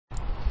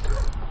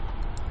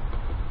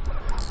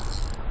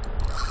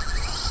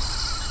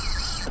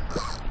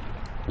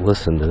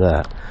Listen to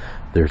that.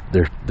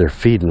 They're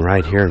feeding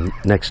right here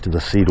next to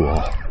the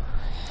seawall.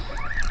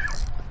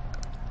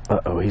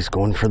 Uh-oh, he's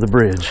going for the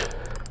bridge.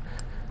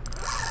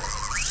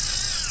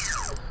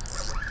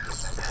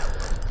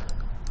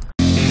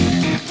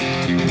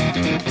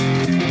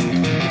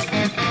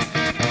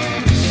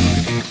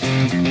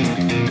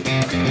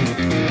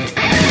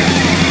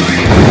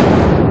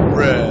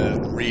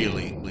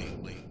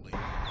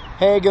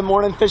 Hey, good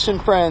morning, fishing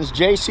friends.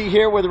 JC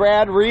here with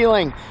Rad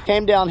Reeling.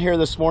 Came down here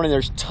this morning.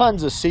 There's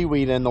tons of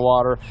seaweed in the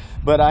water.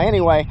 But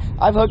anyway,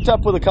 I've hooked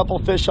up with a couple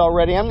of fish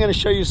already. I'm going to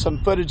show you some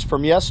footage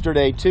from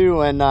yesterday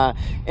too. And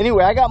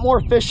anyway, I got more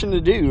fishing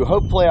to do.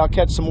 Hopefully I'll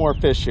catch some more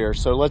fish here.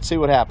 So let's see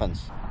what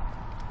happens.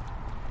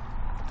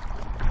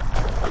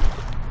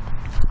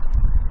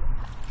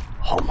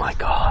 Oh my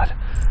God.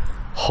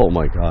 Oh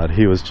my God.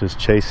 He was just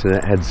chasing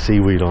it. Had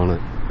seaweed on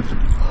it.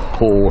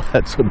 Oh,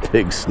 that's a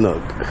big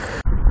snook.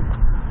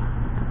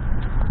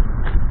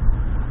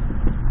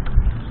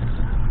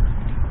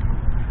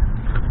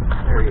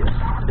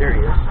 There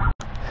he is.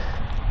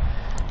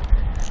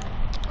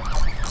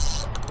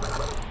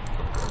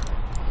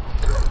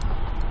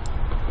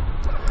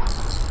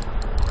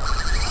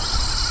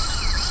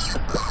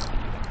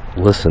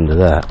 Listen to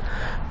that.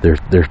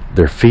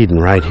 They're feeding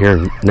right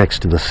here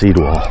next to the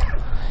seawall.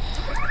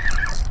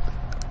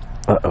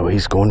 Uh-oh,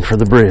 he's going for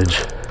the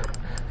bridge.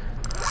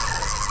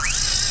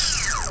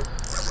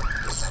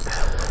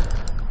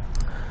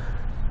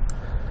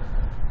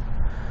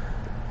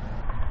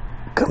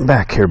 Come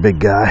back here, big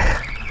guy.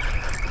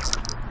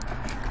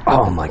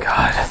 Oh my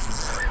God,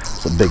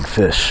 it's a big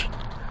fish.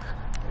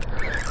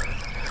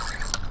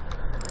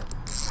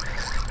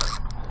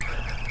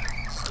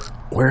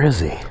 Where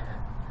is he?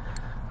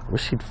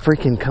 Wish he'd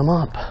freaking come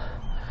up.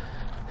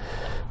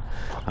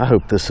 I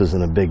hope this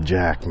isn't a big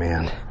jack,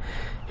 man.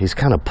 He's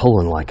kind of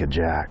pulling like a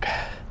jack.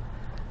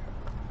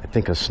 I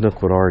think a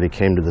snook would already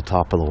came to the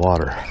top of the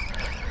water.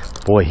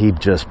 Boy, he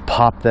just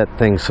popped that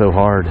thing so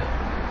hard.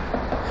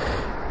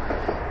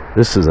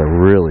 This is a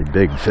really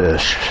big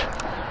fish.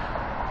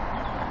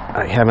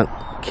 I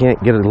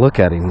can't get a look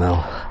at him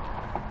though.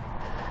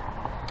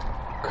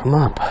 Come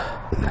up.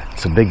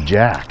 It's a big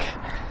jack.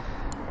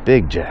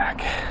 Big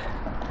jack.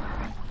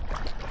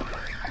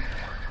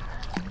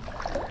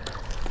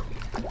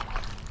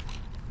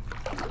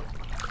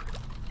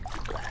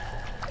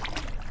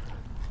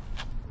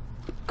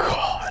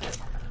 God.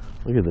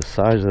 Look at the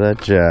size of that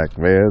jack,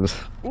 man.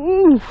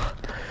 Ooh.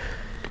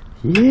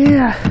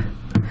 Yeah.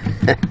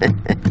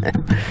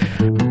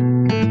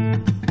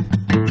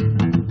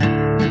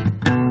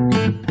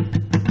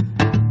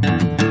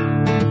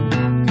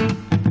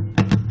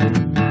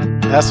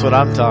 That's what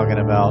I'm talking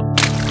about.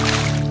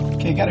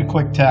 Okay, got a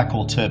quick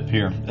tackle tip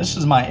here. This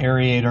is my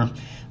aerator.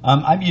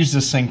 I've used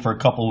this thing for a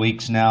couple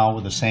weeks now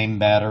with the same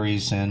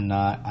batteries, and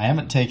I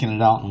haven't taken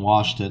it out and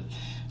washed it.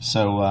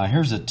 So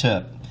here's a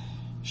tip.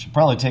 You should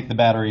probably take the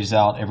batteries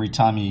out every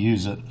time you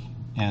use it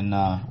and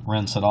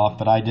rinse it off,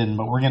 but I didn't.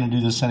 But we're going to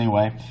do this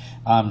anyway.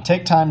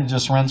 Take time to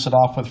just rinse it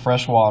off with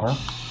fresh water.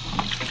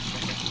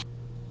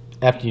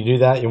 After you do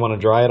that, you want to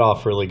dry it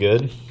off really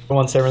good.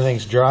 Once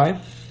everything's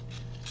dry,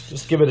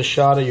 just give it a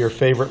shot of your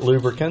favorite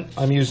lubricant.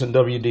 I'm using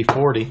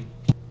WD-40.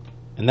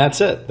 And that's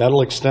it.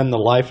 That'll extend the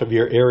life of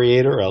your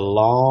aerator a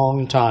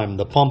long time.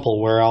 The pump will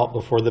wear out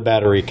before the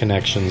battery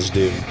connections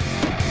do.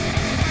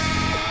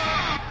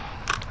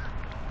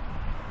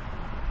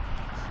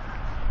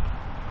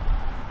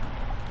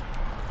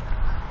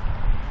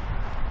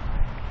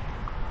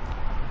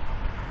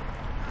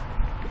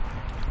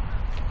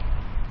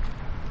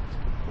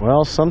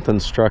 Well, something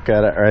struck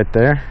at it right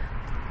there.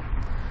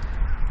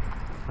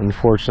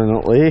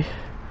 Unfortunately,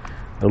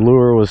 the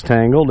lure was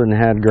tangled and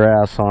had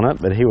grass on it,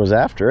 but he was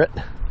after it.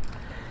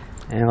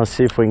 And let's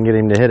see if we can get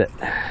him to hit it.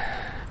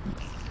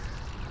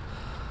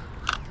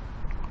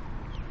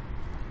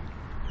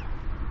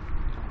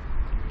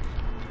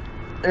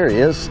 There he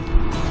is.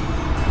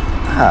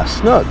 Ah,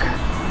 snook.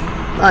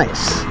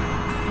 Nice.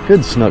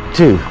 Good snook,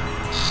 too.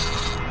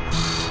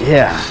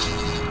 Yeah.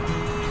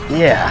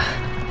 Yeah.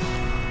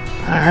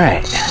 All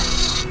right.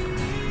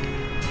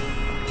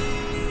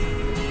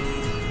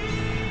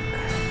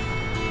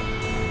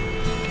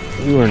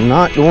 You are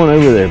not going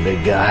over there,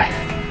 big guy.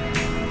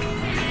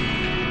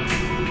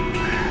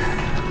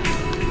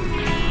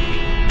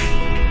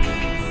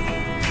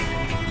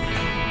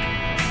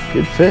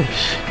 Good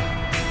fish.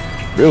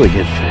 Really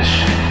good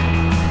fish.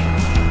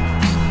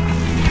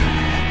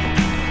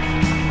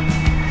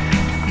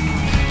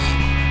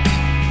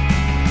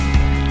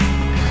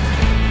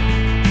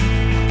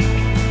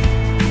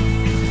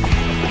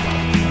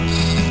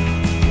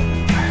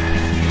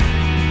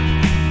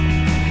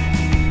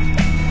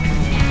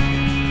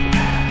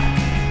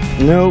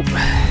 Nope.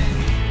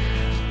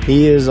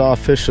 He is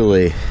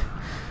officially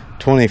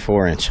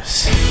 24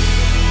 inches.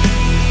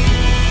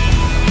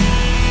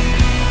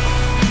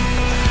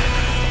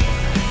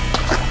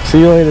 See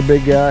you later,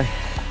 big guy.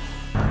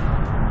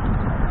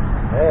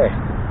 Hey,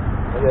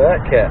 look at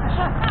that catch.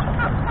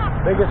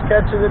 Biggest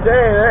catch of the day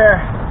there.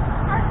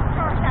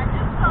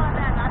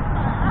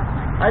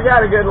 I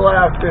got a good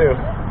laugh too.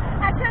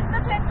 I took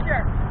the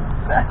picture.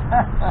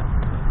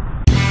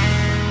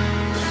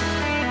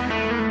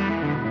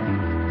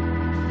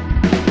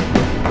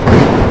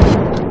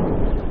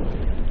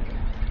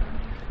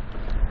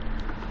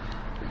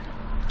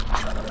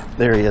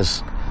 There he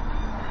is.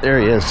 There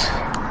he is.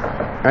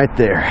 Right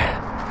there.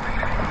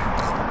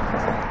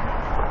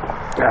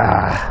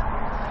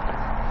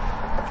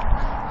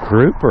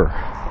 Grouper.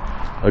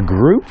 A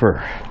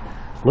grouper.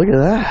 Look at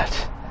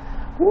that.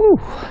 Woo.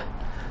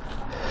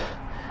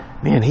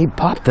 Man, he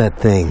popped that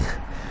thing.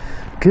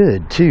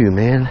 Good too,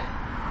 man.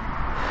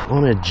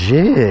 On a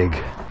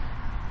jig.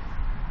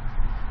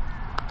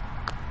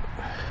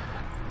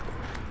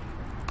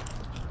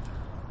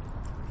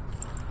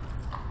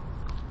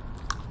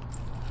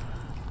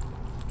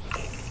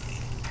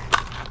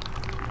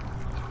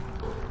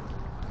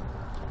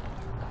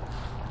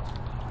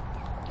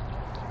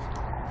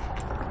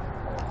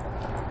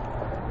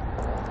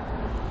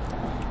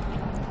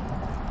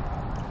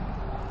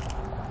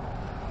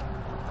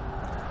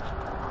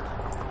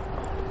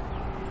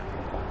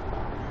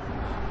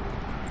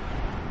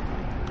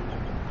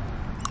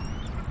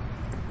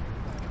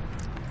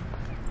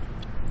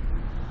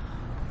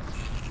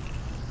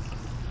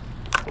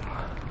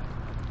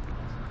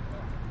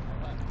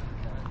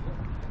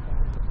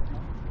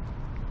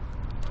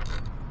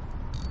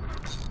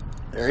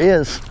 There he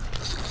is.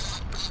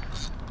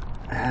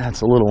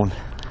 That's a little one.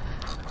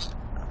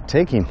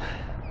 Take him.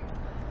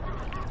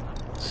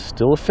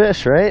 Still a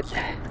fish, right?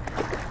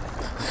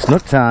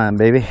 Snook time,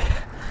 baby.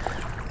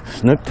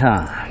 Snook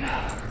time.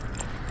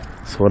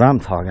 That's what I'm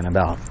talking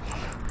about.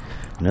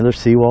 Another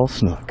seawall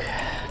snook.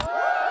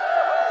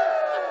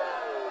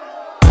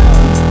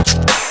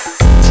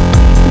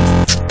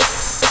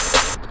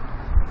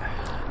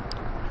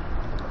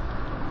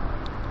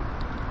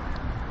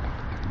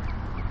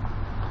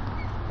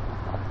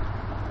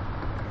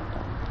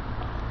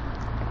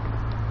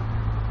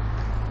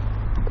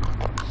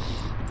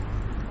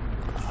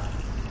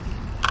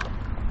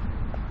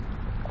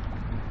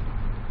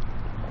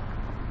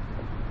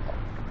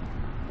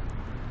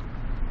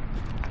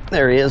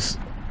 There he is.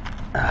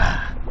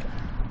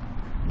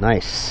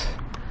 Nice.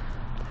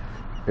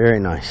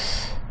 Very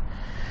nice.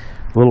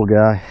 Little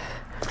guy.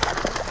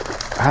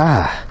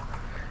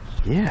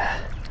 Yeah.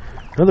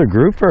 Another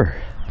grouper.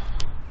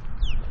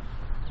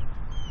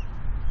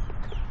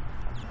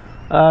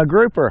 Grouper.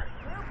 Grouper,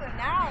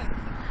 nice.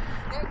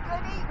 They're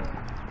good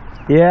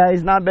eating. Yeah,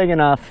 he's not big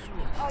enough.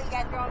 Oh, you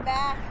got to throw him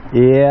back?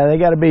 Yeah, they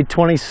got to be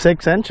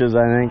 26 inches,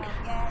 I think.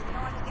 Yeah, you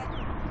don't want to get...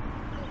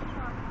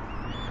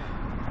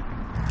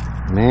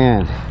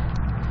 Man,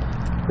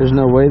 there's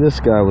no way this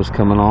guy was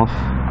coming off.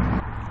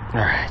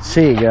 All right,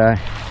 see you, guy.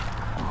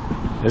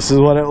 This is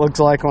what it looks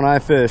like when I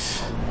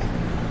fish.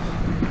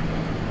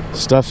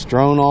 Stuff's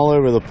thrown all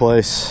over the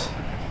place.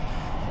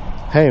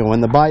 Hey,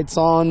 when the bite's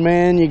on,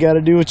 man, you got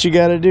to do what you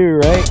got to do,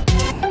 right?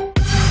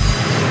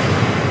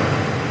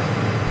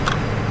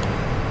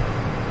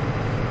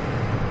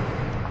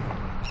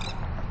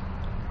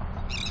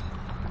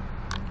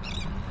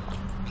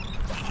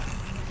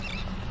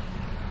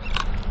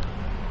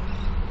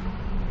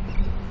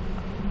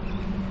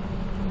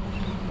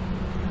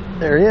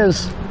 There he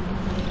is.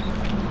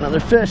 Another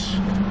fish.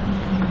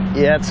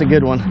 Yeah, it's a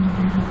good one.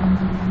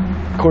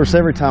 Of course,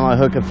 every time I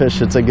hook a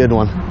fish, it's a good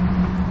one.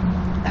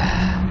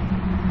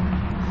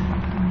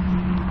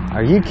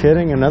 Are you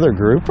kidding? Another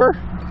grouper?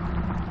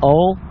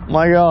 Oh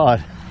my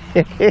God.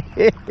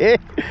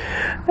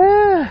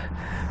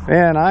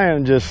 Man, I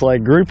am just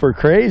like grouper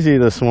crazy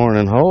this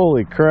morning.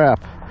 Holy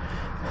crap.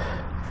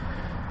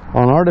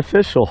 On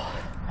artificial.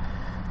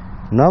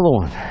 Another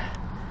one.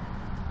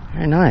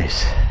 Very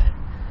nice.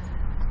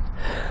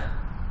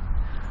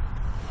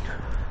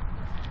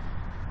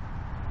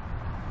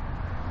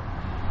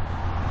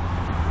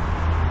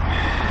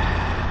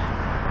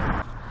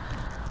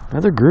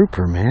 Another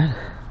grouper, man.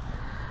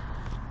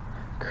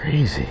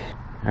 Crazy.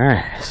 All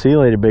right, see you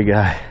later, big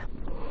guy.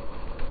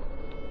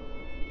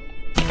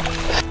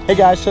 Hey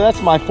guys, so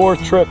that's my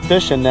 4th trip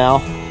fishing now,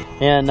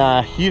 and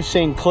you've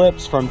seen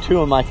clips from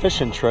 2 of my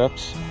fishing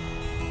trips.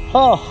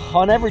 Oh,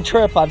 on every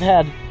trip I've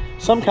had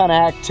some kind of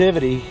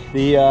activity.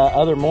 The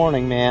other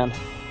morning, man,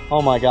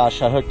 oh my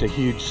gosh, I hooked a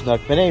huge snook.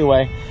 But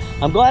anyway,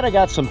 I'm glad I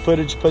got some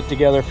footage put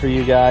together for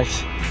you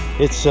guys.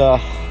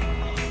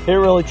 It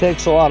really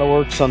takes a lot of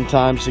work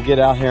sometimes to get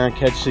out here and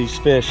catch these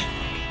fish,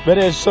 but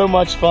it's so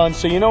much fun.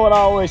 So you know what I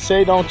always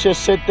say, don't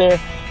just sit there,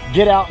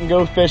 get out and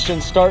go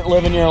fishing, start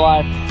living your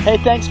life. Hey,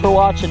 thanks for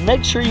watching.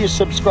 Make sure you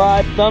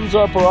subscribe. Thumbs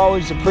up are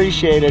always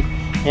appreciated,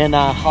 and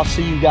I'll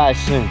see you guys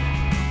soon.